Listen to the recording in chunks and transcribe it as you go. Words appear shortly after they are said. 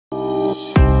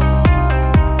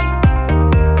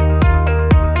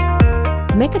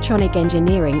Mechatronic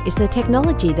engineering is the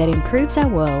technology that improves our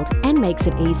world and makes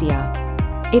it easier.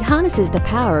 It harnesses the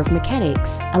power of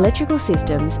mechanics, electrical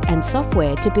systems and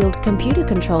software to build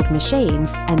computer-controlled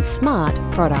machines and smart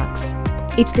products.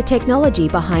 It's the technology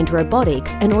behind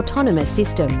robotics and autonomous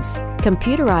systems,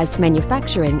 computerized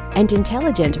manufacturing and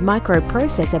intelligent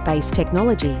microprocessor-based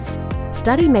technologies.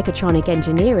 Study mechatronic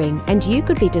engineering and you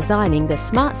could be designing the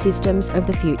smart systems of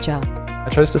the future. I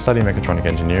chose to study mechatronic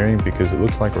engineering because it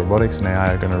looks like robotics and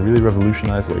AI are going to really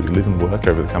revolutionize the way we live and work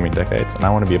over the coming decades, and I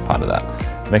want to be a part of that.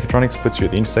 Mechatronics puts you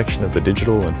at the intersection of the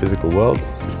digital and physical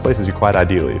worlds, which places you quite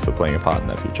ideally for playing a part in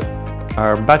that future.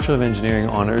 Our Bachelor of Engineering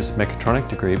Honours Mechatronic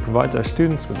degree provides our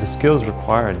students with the skills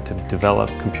required to develop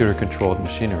computer-controlled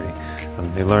machinery.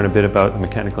 They learn a bit about the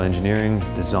mechanical engineering,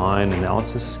 design,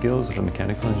 analysis skills of a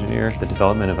mechanical engineer, the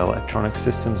development of electronic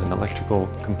systems and electrical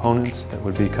components that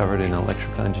would be covered in an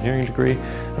electrical engineering degree,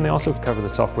 and they also cover the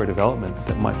software development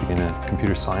that might be in a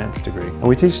computer science degree. And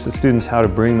we teach the students how to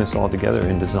bring this all together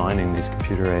in designing these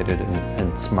computer-aided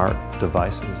and smart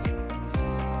devices.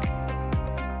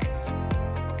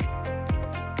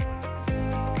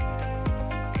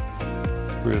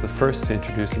 We were the first to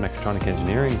introduce the mechatronic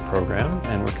engineering program,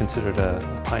 and we're considered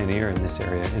a pioneer in this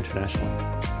area internationally.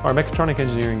 Our mechatronic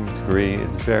engineering degree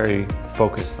is very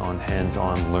focused on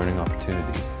hands-on learning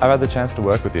opportunities. I've had the chance to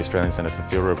work with the Australian Centre for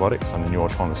Field Robotics on the new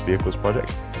autonomous vehicles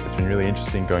project. It's been really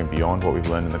interesting going beyond what we've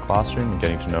learned in the classroom and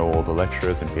getting to know all the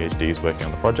lecturers and PhDs working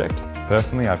on the project.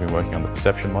 Personally, I've been working on the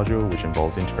perception module, which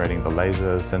involves integrating the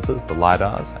laser sensors, the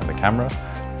LiDARs and the camera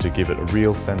to give it a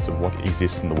real sense of what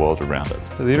exists in the world around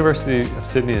us. So the University of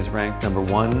Sydney is ranked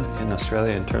 #1 in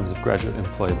Australia in terms of graduate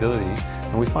employability,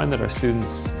 and we find that our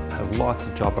students have lots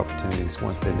of job opportunities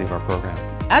once they leave our program.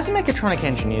 As a mechatronic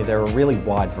engineer, there are a really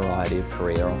wide variety of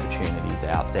career opportunities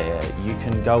out there. You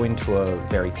can go into a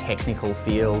very technical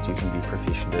field, you can be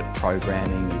proficient at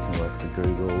programming, you can work for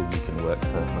Google, you can work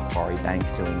for Macquarie Bank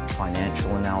doing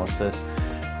financial analysis.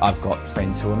 I've got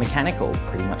friends who are mechanical,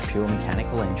 pretty much pure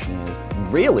mechanical engineers.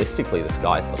 Realistically, the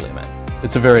sky's the limit.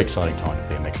 It's a very exciting time to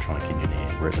be a mechatronic engineer.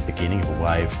 We're at the beginning of a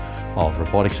wave of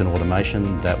robotics and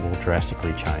automation that will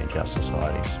drastically change our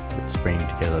societies. It's bringing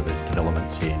together these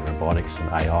developments in robotics and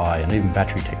AI and even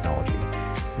battery technology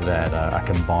that are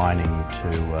combining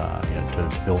to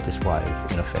build this wave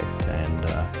in effect, and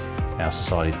our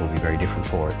societies will be very different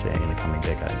for it in the coming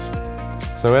decades.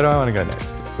 So where do I want to go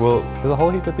next? Well, there's a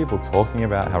whole heap of people talking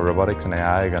about how robotics and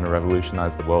AI are going to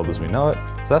revolutionize the world as we know it,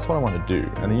 so that's what I want to do.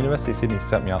 And the University of Sydney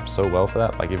set me up so well for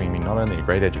that by giving me not only a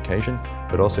great education,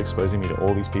 but also exposing me to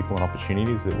all these people and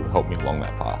opportunities that will help me along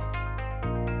that path.